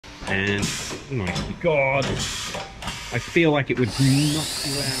And oh my god, I feel like it would knock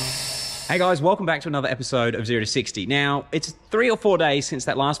you out. Hey guys, welcome back to another episode of 0 to 60. Now, it's 3 or 4 days since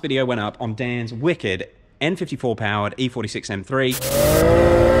that last video went up on Dan's wicked N54 powered E46 M3.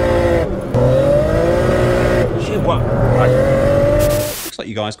 Shit, what? Looks like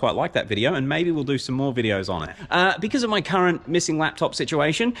you guys quite like that video, and maybe we'll do some more videos on it. Because of my current missing laptop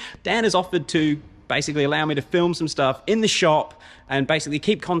situation, Dan has offered to basically allow me to film some stuff in the shop and basically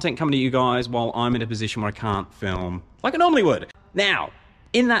keep content coming to you guys while I'm in a position where I can't film like I normally would. Now,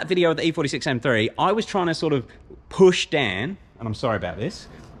 in that video of the E46 M3, I was trying to sort of push Dan, and I'm sorry about this,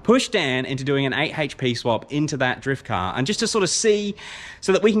 push Dan into doing an 8 HP swap into that drift car, and just to sort of see,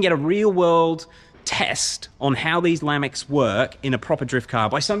 so that we can get a real world test on how these Lamechs work in a proper drift car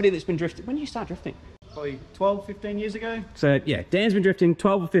by somebody that's been drifting. When did you start drifting? Probably 12, 15 years ago. So yeah, Dan's been drifting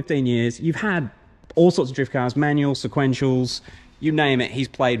 12 or 15 years. You've had all sorts of drift cars, manual, sequentials, you name it, he's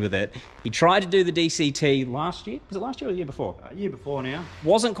played with it. He tried to do the DCT last year. Was it last year or the year before? Year before now.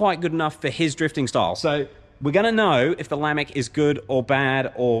 Wasn't quite good enough for his drifting style. So we're gonna know if the Lamech is good or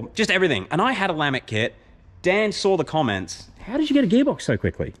bad or just everything. And I had a Lamech kit. Dan saw the comments. How did you get a gearbox so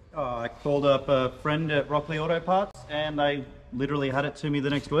quickly? I called up a friend at Rockley Auto Parts and they literally had it to me the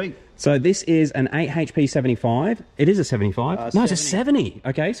next week. So this is an 8 HP 75. It is a 75. No, it's a 70.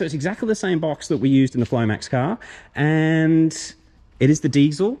 Okay, so it's exactly the same box that we used in the Flomax car. And it is the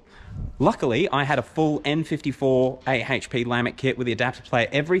diesel. Luckily, I had a full N54 8 HP Lamech kit with the adapter player,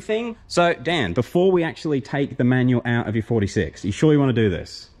 everything. So Dan, before we actually take the manual out of your 46, you sure you want to do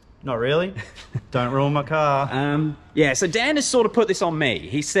this? Not really. Don't ruin my car. Yeah, so Dan has sort of put this on me.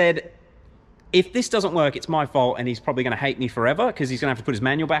 He said, if this doesn't work, it's my fault, and he's probably going to hate me forever because he's going to have to put his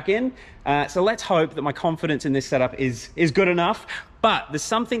manual back in. So let's hope that my confidence in this setup is good enough. But there's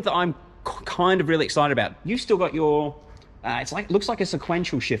something that I'm kind of really excited about. You've still got your, looks like a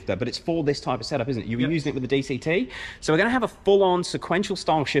sequential shifter, but it's for this type of setup, isn't it? You were using it with the DCT. So we're going to have a full-on sequential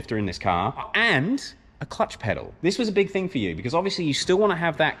style shifter in this car and a clutch pedal. This was a big thing for you because obviously you still want to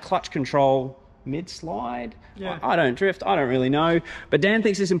have that clutch control mid-slide. Yeah. I don't drift, I don't really know. But Dan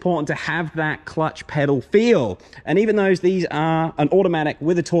thinks it's important to have that clutch pedal feel. And even though these are an automatic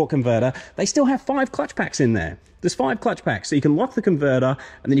with a torque converter, they still have 5 clutch packs in there. There's 5 clutch packs, so you can lock the converter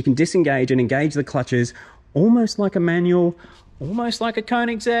and then you can disengage and engage the clutches almost like a manual, almost like a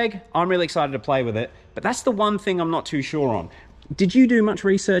Koenigsegg. I'm really excited to play with it, but that's the one thing I'm not too sure on. Did you do much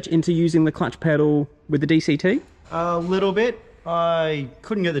research into using the clutch pedal with the DCT? A little bit. I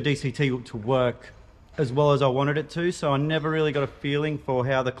couldn't get the DCT to work as well as I wanted it to, so I never really got a feeling for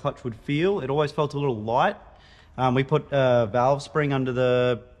how the clutch would feel. It always felt a little light. We put a valve spring under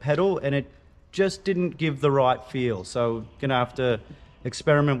the pedal and it just didn't give the right feel. So gonna have to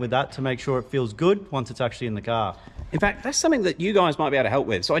experiment with that to make sure it feels good once it's actually in the car. In fact, that's something that you guys might be able to help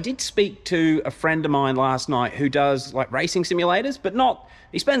with. So I did speak to a friend of mine last night who does like racing simulators, but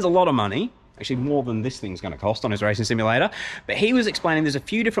he spends a lot of money, actually more than this thing's going to cost on his racing simulator. But he was explaining there's a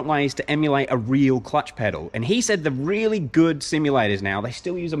few different ways to emulate a real clutch pedal. And he said the really good simulators now, they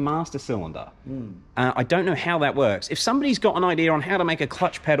still use a master cylinder. I don't know how that works. If somebody's got an idea on how to make a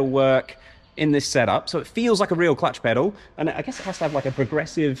clutch pedal work in this setup, so it feels like a real clutch pedal, and I guess it has to have like a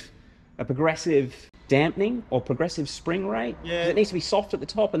progressive dampening or progressive spring rate. Yeah. It needs to be soft at the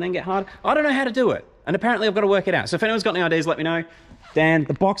top and then get hard. I don't know how to do it, and apparently I've got to work it out. So if anyone's got any ideas, let me know. Dan,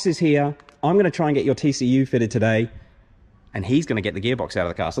 the box is here. I'm going to try and get your TCU fitted today, and he's going to get the gearbox out of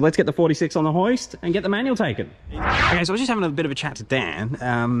the car. So let's get the 46 on the hoist and get the manual taken. Okay, so I was just having a bit of a chat to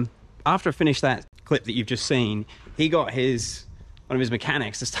Dan. After I finished that clip that you've just seen, he got one of his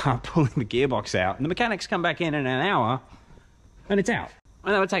mechanics to start pulling the gearbox out, and the mechanics come back in an hour, and it's out.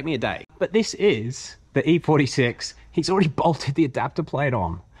 And that would take me a day. But this is the E46. He's already bolted the adapter plate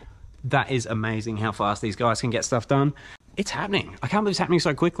on. That is amazing how fast these guys can get stuff done. It's happening. I can't believe it's happening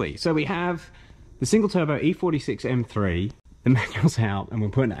so quickly. So we have the single turbo E46 M3, the manual's out, and we're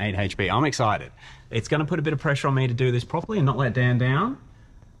putting 8 HP. I'm excited. It's going to put a bit of pressure on me to do this properly and not let Dan down,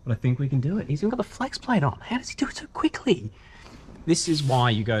 but I think we can do it. He's even got the flex plate on. How does he do it so quickly? This is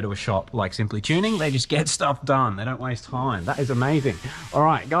why you go to a shop like Simply Tuning. They just get stuff done. They don't waste time. That is amazing. All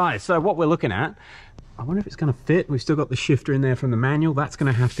right, guys, so what we're looking at, I wonder if it's going to fit. We've still got the shifter in there from the manual. That's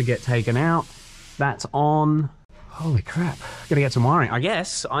going to have to get taken out. That's on. Holy crap. Gotta get some wiring. I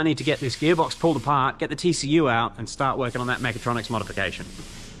guess I need to get this gearbox pulled apart, get the TCU out, and start working on that mechatronics modification.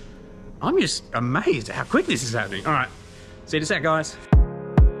 I'm just amazed at how quick this is happening. All right, see you in a sec, guys.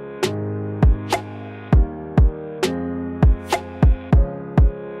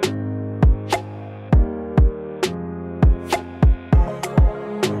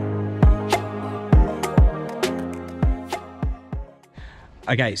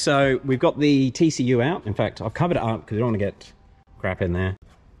 Okay, so we've got the TCU out. In fact, I've covered it up because I don't want to get crap in there.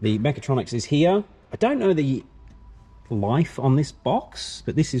 The mechatronics is here. I don't know the life on this box,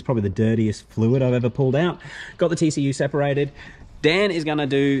 but this is probably the dirtiest fluid I've ever pulled out. Got the TCU separated. Dan is going to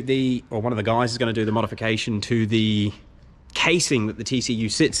do one of the guys is going to do the modification to the casing that the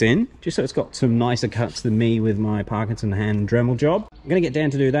TCU sits in, just so it's got some nicer cuts than me with my Parkinson hand Dremel job. I'm going to get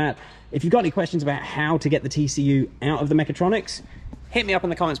Dan to do that. If you've got any questions about how to get the TCU out of the mechatronics, hit me up in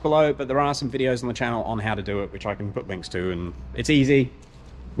the comments below, but there are some videos on the channel on how to do it, which I can put links to, and it's easy.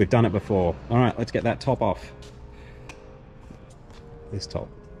 We've done it before. All right, let's get that top off. This top,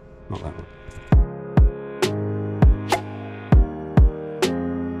 not that one.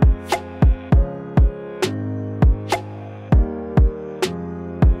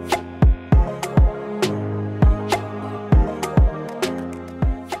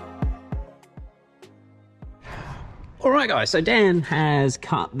 Alright guys, so Dan has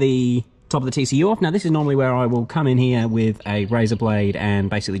cut the top of the TCU off. Now this is normally where I will come in here with a razor blade and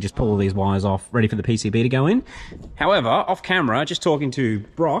basically just pull all these wires off, ready for the PCB to go in. However, off camera, just talking to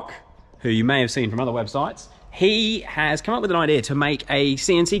Brock, who you may have seen from other websites, he has come up with an idea to make a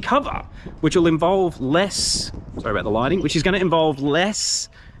CNC cover, which will involve less, sorry about the lighting, which is going to involve less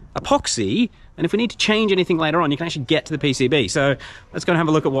epoxy, and if we need to change anything later on, you can actually get to the PCB. So let's go and have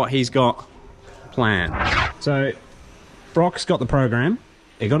a look at what he's got planned. So Brock's got the program.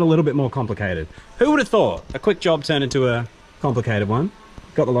 It got a little bit more complicated. Who would have thought a quick job turned into a complicated one?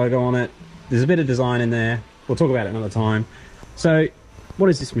 Got the logo on it. There's a bit of design in there. We'll talk about it another time. So, what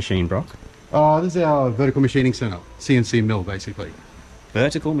is this machine, Brock? This is our vertical machining center, CNC mill, basically.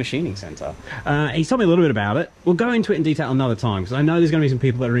 Vertical machining center. He's told me a little bit about it. We'll go into it in detail another time, because I know there's going to be some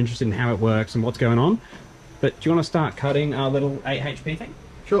people that are interested in how it works and what's going on. But do you want to start cutting our little 8 HP thing?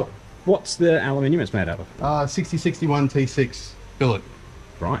 Sure. What's the aluminium it's made out of? 6061 T6 billet.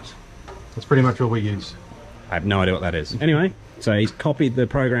 Right. That's pretty much all we use. I have no idea what that is. Anyway, so he's copied the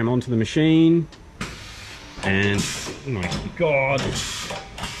program onto the machine. And, oh my god,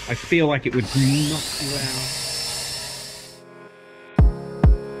 I feel like it would knock you out.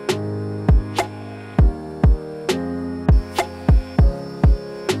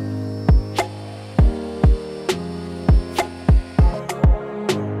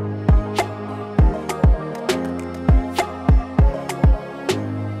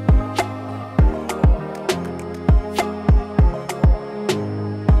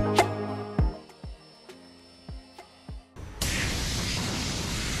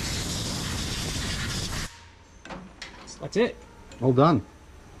 That's it. All done.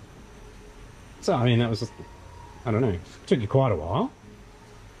 So, I mean, that was, I don't know, took you quite a while,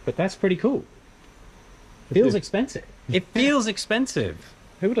 but that's pretty cool. Feels expensive. It feels expensive.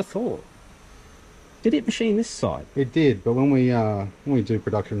 Who would have thought? Did it machine this side? It did, but when we do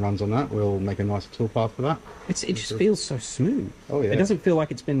production runs on that, we'll make a nice toolpath for that. It just feels so smooth. Oh, yeah. It doesn't feel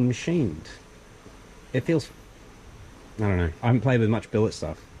like it's been machined. It feels, I don't know, I haven't played with much billet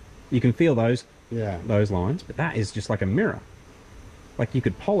stuff. You can feel those. Yeah. Those lines, but that is just like a mirror. Like you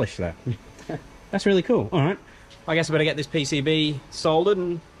could polish that. That's really cool. All right. I guess I better get this PCB soldered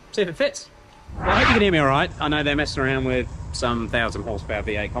and see if it fits. Well, I hope you can hear me all right. I know they're messing around with some 1000 horsepower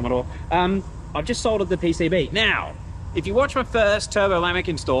V8 Commodore. I've just soldered the PCB. Now, if you watch my first Turbo Lamic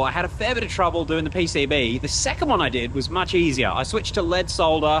install, I had a fair bit of trouble doing the PCB. The second one I did was much easier. I switched to lead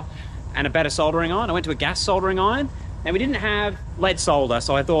solder and a better soldering iron. I went to a gas soldering iron. Now, we didn't have lead solder,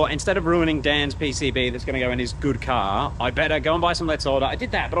 so I thought instead of ruining Dan's PCB that's going to go in his good car, I better go and buy some lead solder. I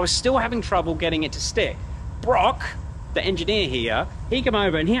did that, but I was still having trouble getting it to stick. Brock, the engineer here, he came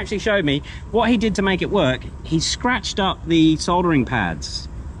over and he actually showed me what he did to make it work. He scratched up the soldering pads.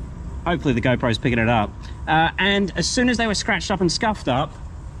 Hopefully the GoPro's picking it up. And as soon as they were scratched up and scuffed up,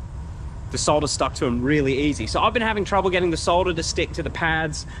 the solder stuck to them really easy. So I've been having trouble getting the solder to stick to the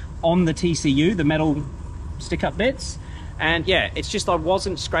pads on the TCU, the metal stick-up bits, and yeah, it's just I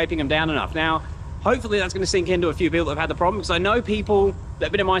wasn't scraping them down enough. Now, hopefully that's going to sink into a few people that have had the problem, because I know people that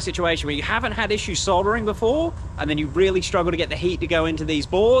have been in my situation where you haven't had issues soldering before, and then you really struggle to get the heat to go into these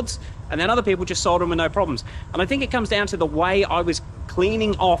boards, and then other people just solder them with no problems. And I think it comes down to the way I was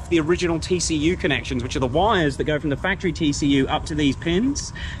cleaning off the original TCU connections, which are the wires that go from the factory TCU up to these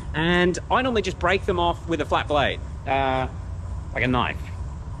pins, and I normally just break them off with a flat blade, like a knife.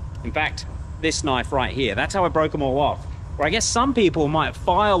 In fact, this knife right here, that's how I broke them all off. Where I guess some people might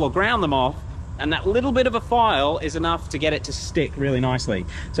file or ground them off, and that little bit of a file is enough to get it to stick really nicely.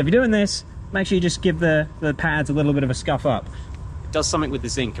 So if you're doing this, make sure you just give the pads a little bit of a scuff up. It does something with the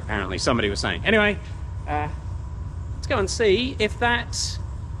zinc, apparently, somebody was saying. Anyway, let's go and see if that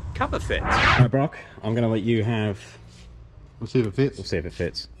cover fits. All right, Brock, I'm gonna let you have We'll see if it fits. We'll see if it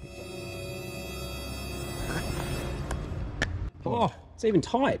fits. Oh, it's even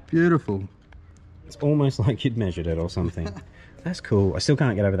tight. Beautiful. It's almost like you'd measured it or something. That's cool. I still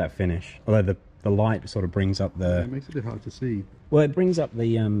can't get over that finish. Although the light sort of brings up the... It makes it a bit hard to see. Well, it brings up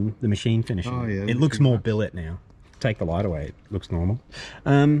the machine finishing. Oh, yeah. It looks more billet now. Take the light away, it looks normal.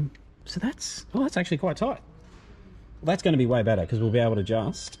 So that's actually quite tight. Well, that's going to be way better because we'll be able to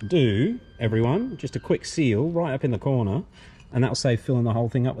just do, everyone, just a quick seal right up in the corner, and that'll save filling the whole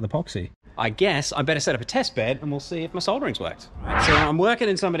thing up with epoxy. I guess I better set up a test bed and we'll see if my soldering's worked. Right, so I'm working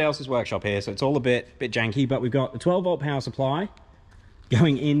in somebody else's workshop here, so it's all a bit janky, but we've got a 12-volt power supply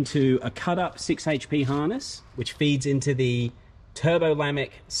going into a cut-up 6 HP harness, which feeds into the Turbo Lamic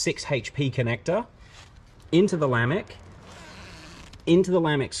 6 HP connector, into the Lamic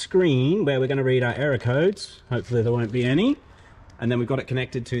screen where we're going to read our error codes. Hopefully there won't be any. And then we've got it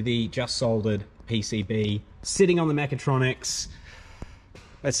connected to the just soldered PCB sitting on the mechatronics.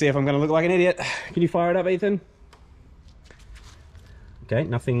 Let's see if I'm going to look like an idiot. Can you fire it up, Ethan? Okay,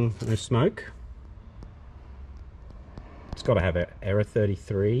 nothing, no smoke. It's got to have error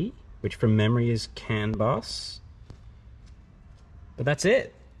 33, which from memory is CAN bus. But that's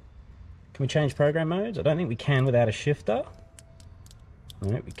it. Can we change program modes? I don't think we can without a shifter.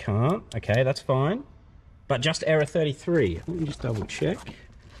 No, we can't. Okay, that's fine. But just error 33. Let me just double check.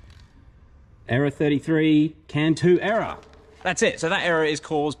 Error 33, CAN 2 error. That's it. So that error is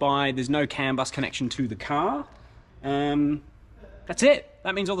caused by there's no CAN bus connection to the car. That's it.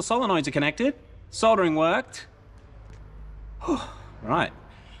 That means all the solenoids are connected. Soldering worked. Right.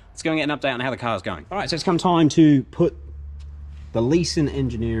 Let's go and get an update on how the car's going. All right, so it's come time to put the Leeson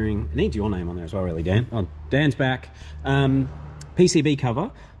Engineering, it needs your name on there as well, really, Dan. Oh, Dan's back. PCB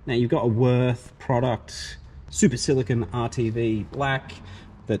cover. Now you've got a Worth product, super silicon RTV black,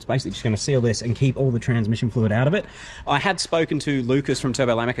 that's basically just going to seal this and keep all the transmission fluid out of it. I had spoken to Lucas from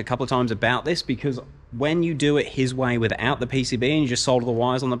Turbo Lamic a couple of times about this, because when you do it his way without the PCB and you just solder the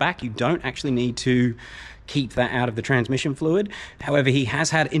wires on the back, you don't actually need to keep that out of the transmission fluid. However, he has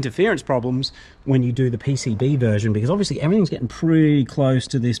had interference problems when you do the PCB version, because obviously everything's getting pretty close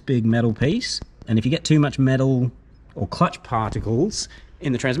to this big metal piece, and if you get too much metal or clutch particles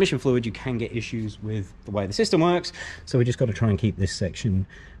in the transmission fluid, you can get issues with the way the system works. So we just got to try and keep this section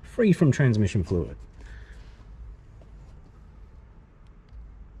free from transmission fluid.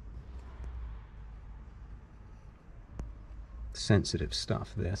 Sensitive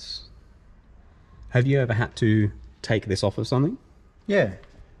stuff, this. Have you ever had to take this off of something? Yeah.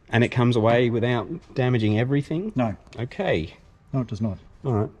 And it comes away without damaging everything? No. Okay. No, it does not.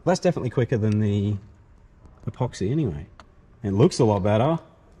 All right. That's definitely quicker than the epoxy anyway. It looks a lot better.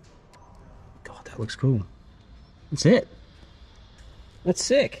 God, that looks cool. That's it. That's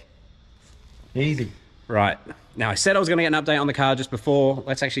sick. Easy. Right. Now, I said I was going to get an update on the car just before.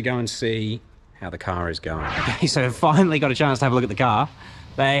 Let's actually go and see how the car is going. Okay, so I've finally got a chance to have a look at the car.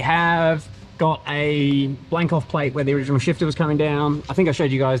 They have got a blank off plate where the original shifter was coming down. I think I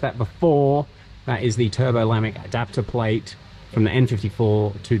showed you guys that before. That is the Turbo Lamic adapter plate from the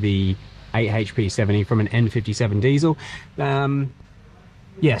N54 to the 8HP70 from an N57 diesel.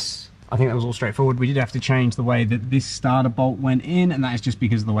 Yes, I think that was all straightforward. We did have to change the way that this starter bolt went in, and that is just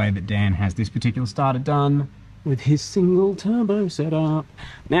because of the way that Dan has this particular starter done with his single turbo setup.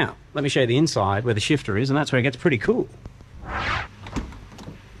 Now, let me show you the inside where the shifter is, and that's where it gets pretty cool.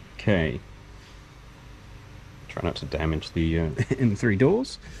 Okay. Try not to damage the M3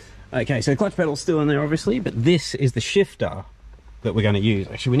 doors. Okay, so the clutch pedal's still in there, obviously, but this is the shifter that we're going to use.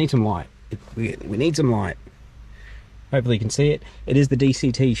 Actually, we need some light. We need some light. Hopefully you can see it. It is the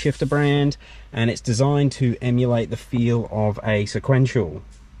DCT shifter brand, and it's designed to emulate the feel of a sequential.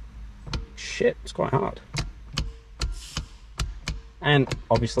 Shit, it's quite hard. And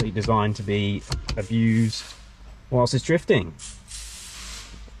obviously designed to be abused whilst it's drifting.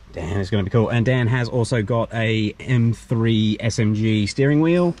 Dan is going to be cool. And Dan has also got a M3 SMG steering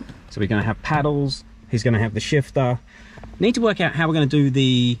wheel. So we're going to have paddles. He's going to have the shifter. Need to work out how we're going to do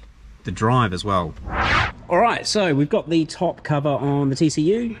the drive as well. All right, so we've got the top cover on the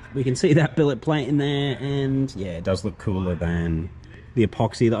TCU. We can see that billet plate in there, and yeah, it does look cooler than the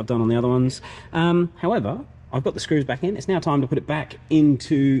epoxy that I've done on the other ones. However, I've got the screws back in. It's now time to put it back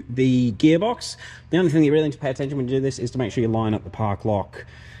into the gearbox. The only thing you really need to pay attention when you do this is to make sure you line up the park lock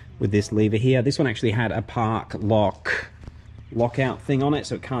with this lever here. This one actually had a park lock lockout thing on it,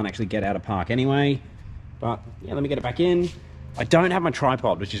 so it can't actually get out of park anyway. But yeah, let me get it back in. I don't have my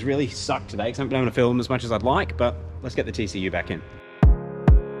tripod, which has really sucked today because I haven't been able to film as much as I'd like, but let's get the TCU back in.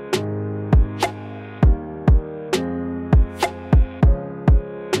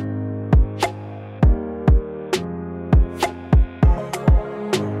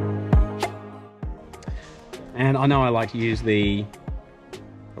 And I know I like to use the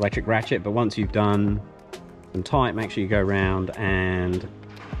electric ratchet, but once you've done them tight, make sure you go around and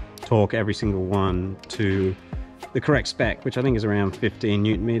torque every single one to the correct spec, which I think is around 15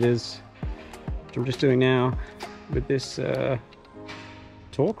 Newton meters, which I'm just doing now with this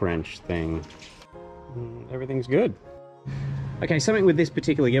torque wrench thing. Everything's good. Okay, something with this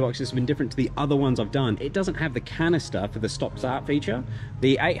particular gearbox that's been different to the other ones I've done. It doesn't have the canister for the stop-start feature.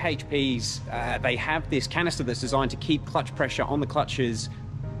 The 8HPs, they have this canister that's designed to keep clutch pressure on the clutches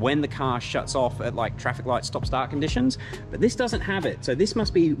when the car shuts off at like traffic light stop-start conditions, but this doesn't have it. So this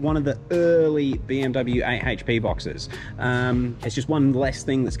must be one of the early BMW 8HP boxes. It's just one less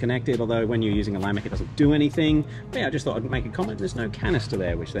thing that's connected, although when you're using a Lamech, it doesn't do anything. But yeah, I just thought I'd make a comment. There's no canister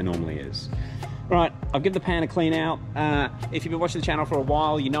there, which there normally is. Right, I'll give the pan a clean out. If you've been watching the channel for a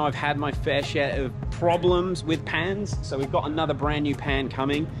while, you know I've had my fair share of problems with pans. So we've got another brand new pan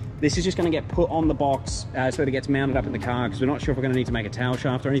coming. This is just going to get put on the box so that it gets mounted up in the car, because we're not sure if we're going to need to make a tail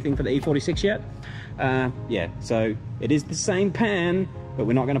shaft or anything for the E46 yet. Yeah, so it is the same pan, but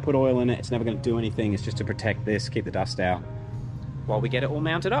we're not going to put oil in it. It's never going to do anything. It's just to protect this, keep the dust out, while we get it all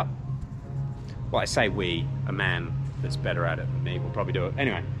mounted up. Well, I say we, a man that's better at it than me will probably do it.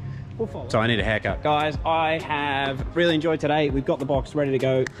 Anyway. So I need a haircut. Guys, I have really enjoyed today. We've got the box ready to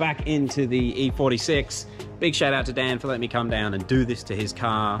go back into the E46. Big shout out to Dan for letting me come down and do this to his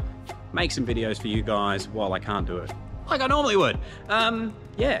car. Make some videos for you guys while I can't do it like I normally would.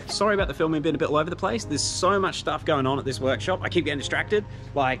 Yeah, sorry about the filming being a bit all over the place. There's so much stuff going on at this workshop. I keep getting distracted.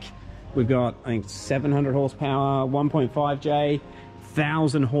 Like, we've got, I think, 700 horsepower, 1.5J,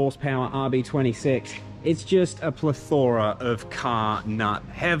 1,000 horsepower RB26. It's just a plethora of car nut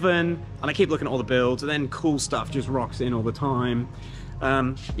heaven, and I keep looking at all the builds, and then cool stuff just rocks in all the time.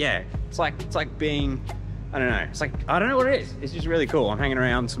 Yeah, it's like being, I don't know, it's like, I don't know what it is. It's just really cool. I'm hanging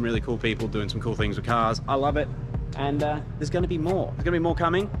around some really cool people doing some cool things with cars. I love it, and there's going to be more. There's going to be more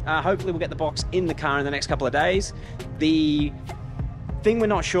coming. Hopefully we'll get the box in the car in the next couple of days. The thing we're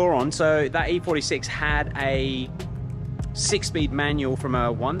not sure on, so that E46 had a 6-speed manual from a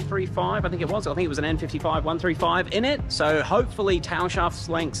 135, I think it was. I think it was an N55 135 in it. So hopefully tail shaft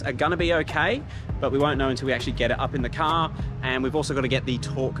lengths are gonna be okay, but we won't know until we actually get it up in the car. And we've also got to get the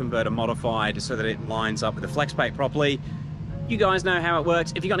torque converter modified so that it lines up with the flex plate properly. You guys know how it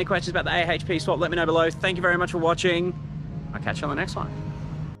works. If you've got any questions about the AHP swap, let me know below. Thank you very much for watching. I'll catch you on the next one.